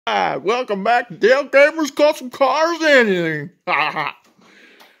Hi, welcome back to Dale Gamers Custom Cars and Anything.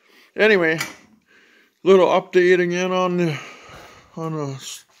 Anyway, little update again on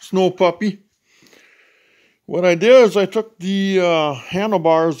the snow puppy. What I did is I took the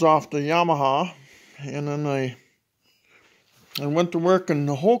handlebars off the Yamaha, and then I went to work, and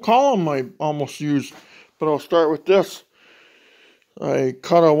the whole column I almost used. But I'll start with this. I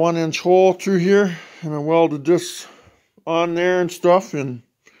cut a 1-inch hole through here, and I welded this on there and stuff, and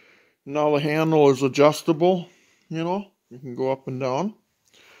now the handle is adjustable, you know, you can go up and down.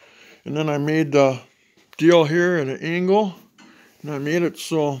 And then I made the deal here at an angle, and I made it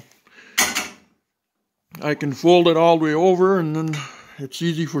so I can fold it all the way over, and then it's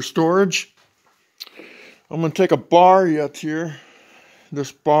easy for storage. I'm going to take a bar yet here,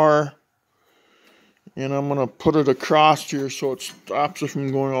 this bar, and I'm going to put it across here so it stops it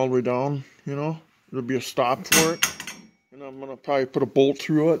from going all the way down, you know. There'll be a stop for it. And I'm going to probably put a bolt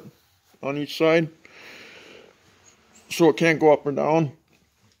through it on each side so it can't go up or down.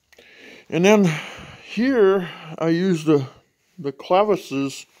 And then here I used the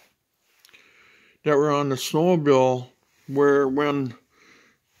clevises that were on the snowmobile, where when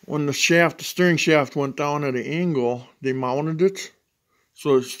the steering shaft went down at an angle, they mounted it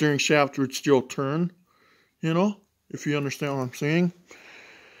so the steering shaft would still turn, you know, if you understand what I'm saying.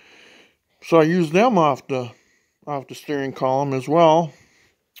 So I used them off the steering column as well.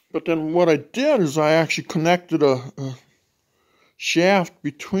 But then what I did is I actually connected a shaft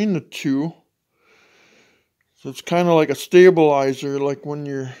between the two. So it's kind of like a stabilizer, like when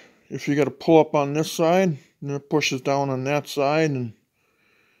if you got to pull up on this side, and it pushes down on that side, and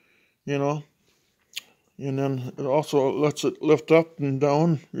you know, and then it also lets it lift up and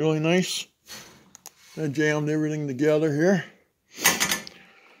down really nice. I jammed everything together here.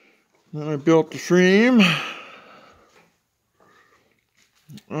 Then I built the frame.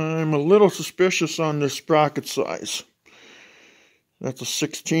 I'm a little suspicious on this sprocket size. That's a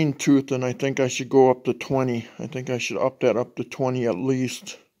 16 tooth, and I think I should go up to 20. I think I should up that up to 20 at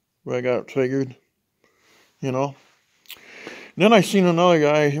least. But I got it figured, you know. And then I seen another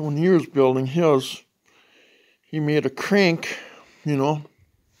guy, when he was building his, he made a crank, you know,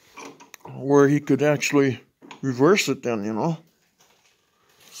 where he could actually reverse it then, you know.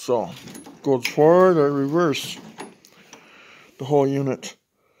 So, goes forward or reverse the whole unit.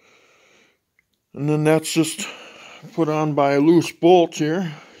 And then that's just put on by a loose bolt here.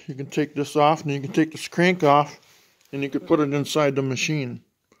 You can take this off, and you can take this crank off, and you can put it inside the machine,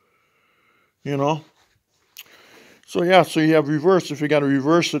 you know. So yeah, so you have reverse if you got to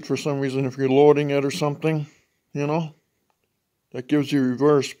reverse it for some reason, if you're loading it or something, you know. That gives you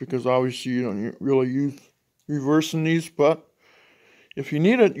reverse, because obviously you don't really use reverse in these, but if you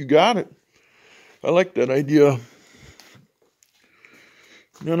need it, you got it. I like that idea.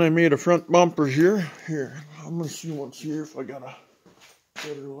 Then I made a front bumper here. Here, I'm going to see what's here, if I got a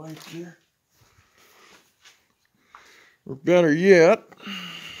better light here. Or better yet,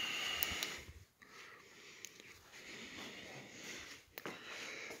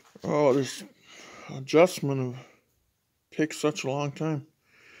 oh, this adjustment takes such a long time.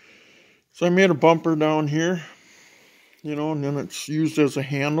 So I made a bumper down here, you know, and then it's used as a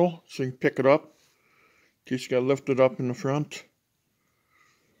handle, so you can pick it up in case you got to lift it up in the front.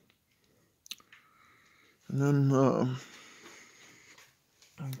 And then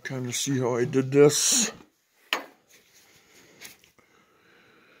I'm kind of see how I did this.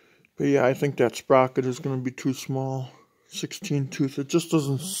 But yeah, I think that sprocket is going to be too small. 16 tooth, it just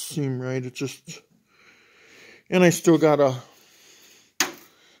doesn't seem right. It just, and I still gotta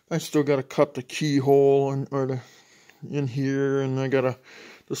cut the keyhole in here, and the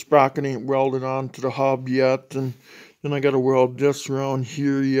sprocket ain't welded onto the hub yet, and then I gotta weld this around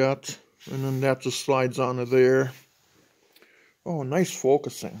here yet. And then that just slides onto there. Oh, nice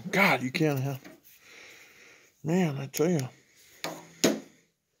focusing. God, you can't have... Man, I tell you.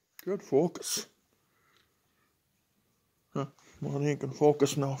 Good focus. Huh. Well, it ain't gonna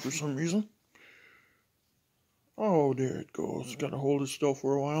focus now for some reason. Oh, there it goes. Gotta hold it still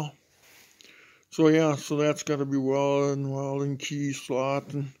for a while. So yeah, so that's gotta be welding key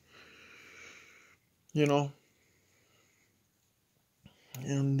slot, and you know.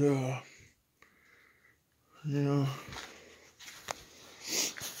 And you know,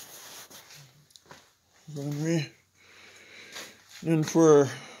 anyway, then for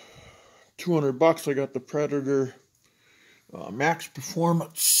 $200 I got the Predator Max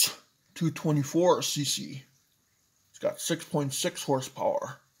Performance 224cc. It's got 6.6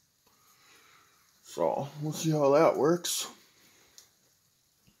 horsepower. So we'll see how that works.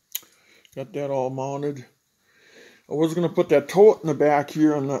 Got that all mounted. I was going to put that tote in the back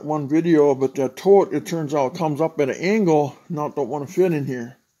here on that one video, but that tote, it turns out, comes up at an angle, not don't want to fit in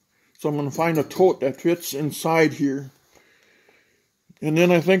here. So I'm going to find a tote that fits inside here. And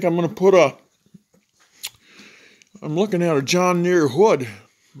then I think I'm going to put I'm looking at a John Deere hood.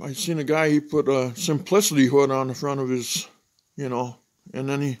 I seen a guy, he put a Simplicity hood on the front of his, you know, and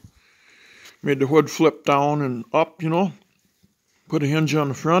then he made the hood flip down and up, you know, put a hinge on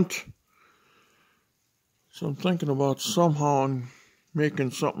the front. So I'm thinking about somehow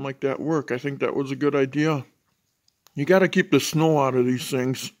making something like that work. I think that was a good idea. You got to keep the snow out of these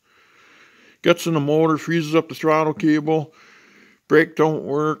things. Gets in the motor, freezes up the throttle cable, brake don't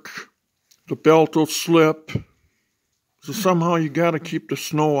work, the belt will slip. So somehow you got to keep the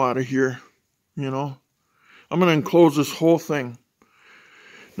snow out of here, you know. I'm going to enclose this whole thing.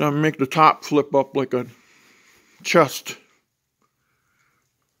 Now make the top flip up like a chest.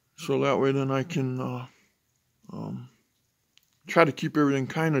 So that way then I can try to keep everything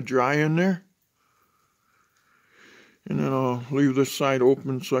kind of dry in there. And then I'll leave this side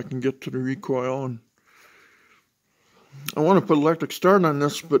open so I can get to the recoil. And I want to put electric start on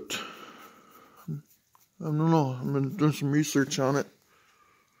this, but I don't know. I've been doing some research on it.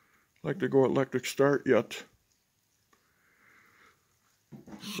 I'd like to go electric start yet.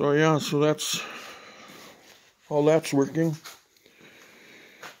 So yeah, so that's all that's working.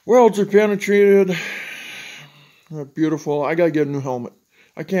 Welds are penetrated. They're beautiful. I gotta get a new helmet.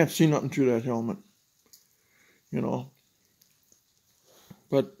 I can't see nothing through that helmet. You know.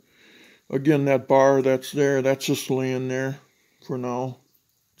 But again, that bar that's there, that's just laying there for now.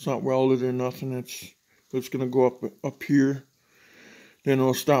 It's not welded or nothing. It's gonna go up here. Then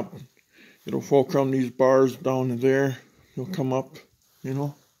it'll stop. It'll fulcrum these bars down to there. It'll come up, you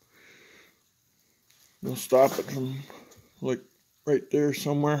know. It'll stop it from like right there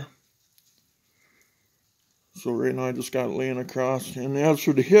somewhere. So right now I just got it laying across. And as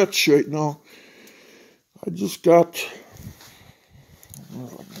for the hitch right now, I just got, I don't know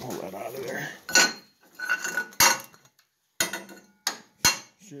if I can pull that out of there.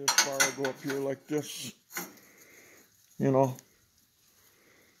 See this bar will go up here like this, you know.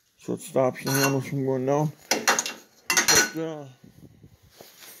 So it stops the handles from going down. But,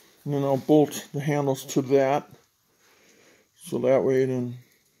 and then I'll bolt the handles to that. So that way then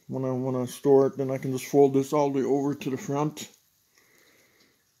when I want to store it, then I can just fold this all the way over to the front.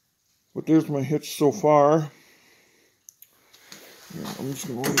 But there's my hitch so far. Yeah, I'm just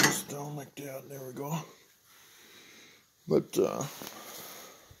going to lay this down like that. There we go. But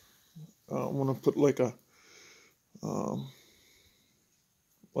I want to put like a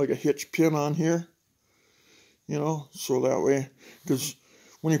hitch pin on here. You know, so that way, because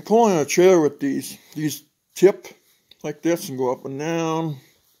when you're pulling a trailer with these tip like this and go up and down.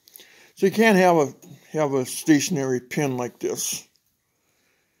 So you can't have a stationary pin like this.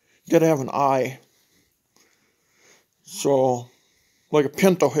 You gotta have an eye. So, like a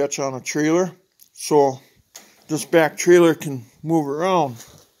pinto hitch on a trailer. So this back trailer can move around,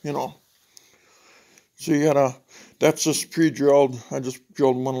 you know. So you gotta, that's just pre-drilled. I just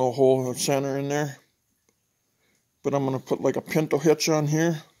drilled one little hole in the center in there. But I'm gonna put like a pinto hitch on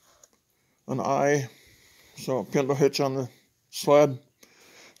here. An eye. So a pinto hitch on the sled.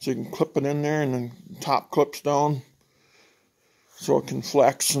 So you can clip it in there and then top clips down. So it can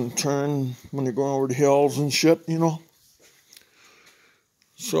flex and turn when you're going over the hills and shit, you know.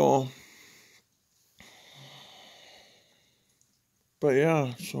 So, but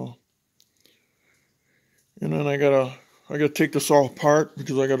yeah, so. And then I gotta take this all apart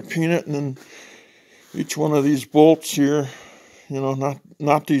because I gotta paint it, and then each one of these bolts here, you know,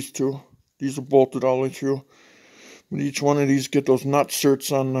 not these two. These are bolted all the way through. But each one of these get those nut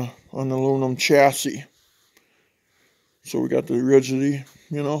certs on the aluminum chassis. So we got the rigidity,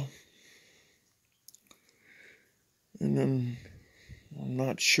 you know. And then I'm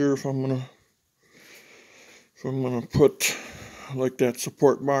not sure if I'm gonna put like that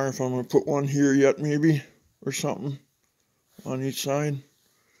support bar, if I'm gonna put one here yet maybe or something on each side.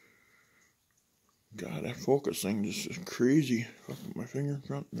 God, that focus thing just is crazy. I'll put my finger in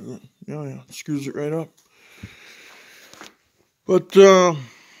front. Yeah, it screws it right up. But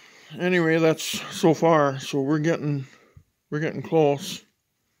anyway, that's so far. So we're getting close.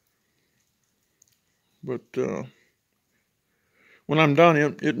 But when I'm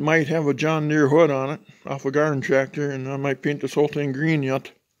done, it might have a John Deere hood on it off a garden tractor, and I might paint this whole thing green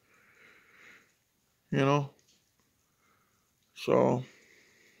yet. You know. So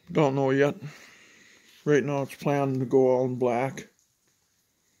don't know yet. Right now it's planned to go all in black.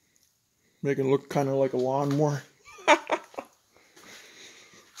 Make it look kind of like a lawnmower.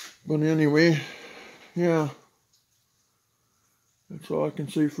 But anyway, yeah. That's all I can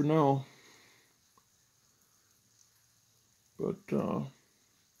say for now. But,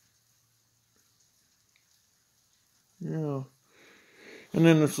 yeah. And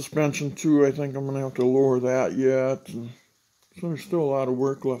then the suspension too, I think I'm going to have to lower that yet. And so there's still a lot of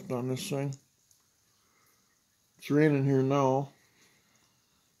work left on this thing. It's raining here now.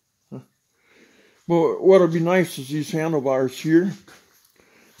 But what would be nice is these handlebars here.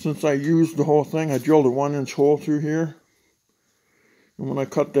 Since I used the whole thing, I drilled a 1-inch hole through here. And when I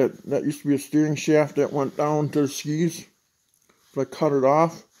cut that used to be a steering shaft that went down to the skis. But I cut it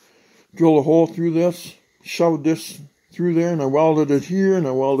off, drilled a hole through this, shoved this through there, and I welded it here, and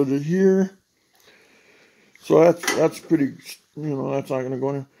I welded it here. So that's pretty, you know, that's not going to go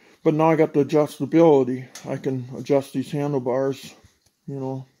in. But now I got the adjustability. I can adjust these handlebars, you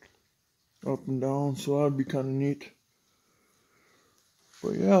know, up and down. So that'd be kind of neat.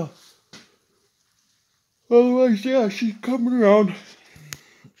 But yeah. Otherwise, yeah, she's coming around.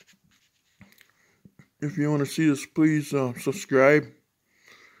 If you want to see this, please subscribe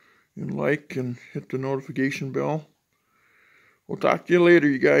and like and hit the notification bell. We'll talk to you later,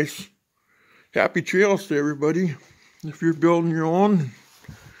 you guys. Happy trails to everybody. If you're building your own,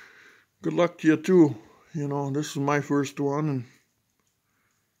 good luck to you too. You know, this is my first one, and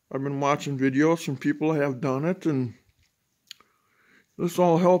I've been watching videos from people that have done it, and this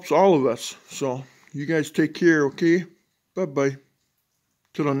all helps all of us. So, you guys take care, okay? Bye-bye.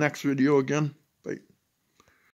 Till the next video again.